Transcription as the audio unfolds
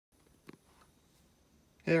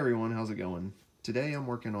Hey everyone, how's it going? Today I'm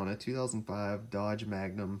working on a 2005 Dodge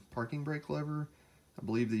Magnum parking brake lever. I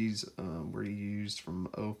believe these were used from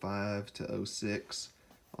 '05 to '06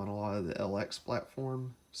 on a lot of the LX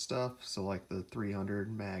platform stuff, so like the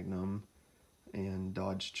 300 Magnum and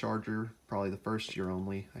Dodge Charger, probably the first year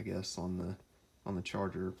only, I guess, on the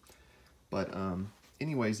Charger. But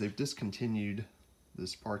anyways, they've discontinued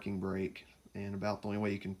this parking brake, and about the only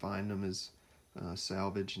way you can find them is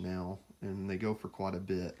salvage now, and they go for quite a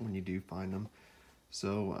bit when you do find them.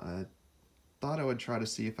 So I thought I would try to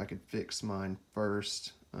see if I could fix mine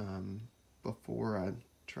first before I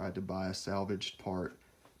tried to buy a salvaged part.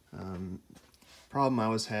 Problem I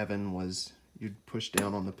was having was you'd push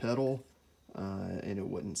down on the pedal and it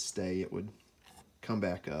wouldn't stay, it would come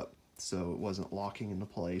back up, so it wasn't locking into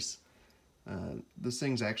place. This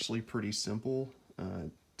thing's actually pretty simple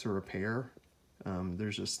to repair.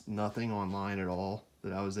 There's just nothing online at all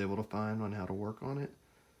that I was able to find on how to work on it.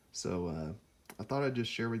 So I thought I'd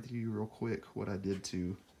just share with you real quick what I did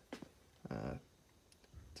to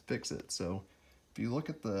fix it. So if you look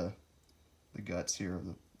at the guts here of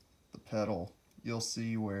the pedal, you'll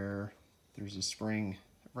see where there's a spring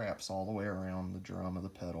that wraps all the way around the drum of the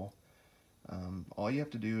pedal. All you have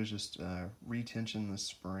to do is just retension the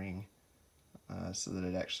spring so that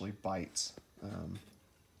it actually bites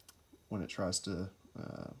when it tries to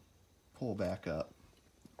pull back up.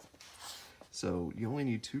 So you only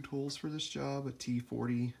need two tools for this job: a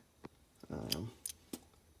T40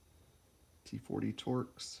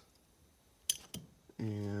 Torx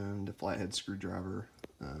and a flathead screwdriver.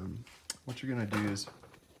 What you're gonna do is,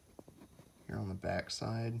 here on the back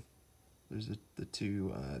side, there's the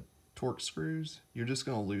two Torx screws. You're just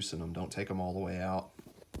gonna loosen them, don't take them all the way out.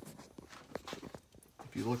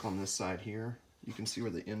 If you look on this side here, you can see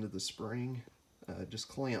where the end of the spring just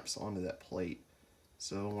clamps onto that plate.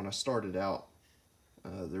 So when I started out,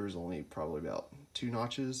 there was only probably about 2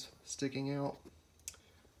 notches sticking out.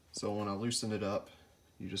 So when I loosen it up,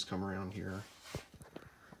 you just come around here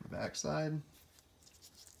on the back side.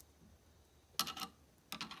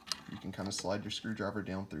 You can kind of slide your screwdriver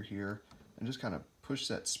down through here and just kind of push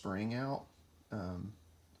that spring out.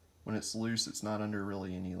 When it's loose, it's not under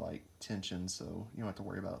really any like tension, so you don't have to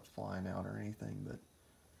worry about it flying out or anything, but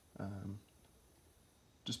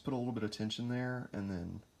just put a little bit of tension there and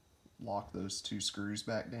then lock those 2 screws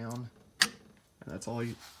back down, and that's all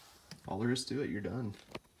there is to it. You're done.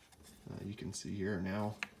 You can see here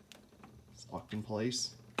now it's locked in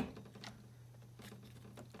place,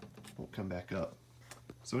 won't come back up.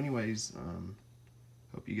 So anyways,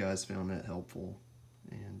 hope you guys found that helpful,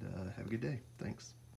 and have a good day. Thanks.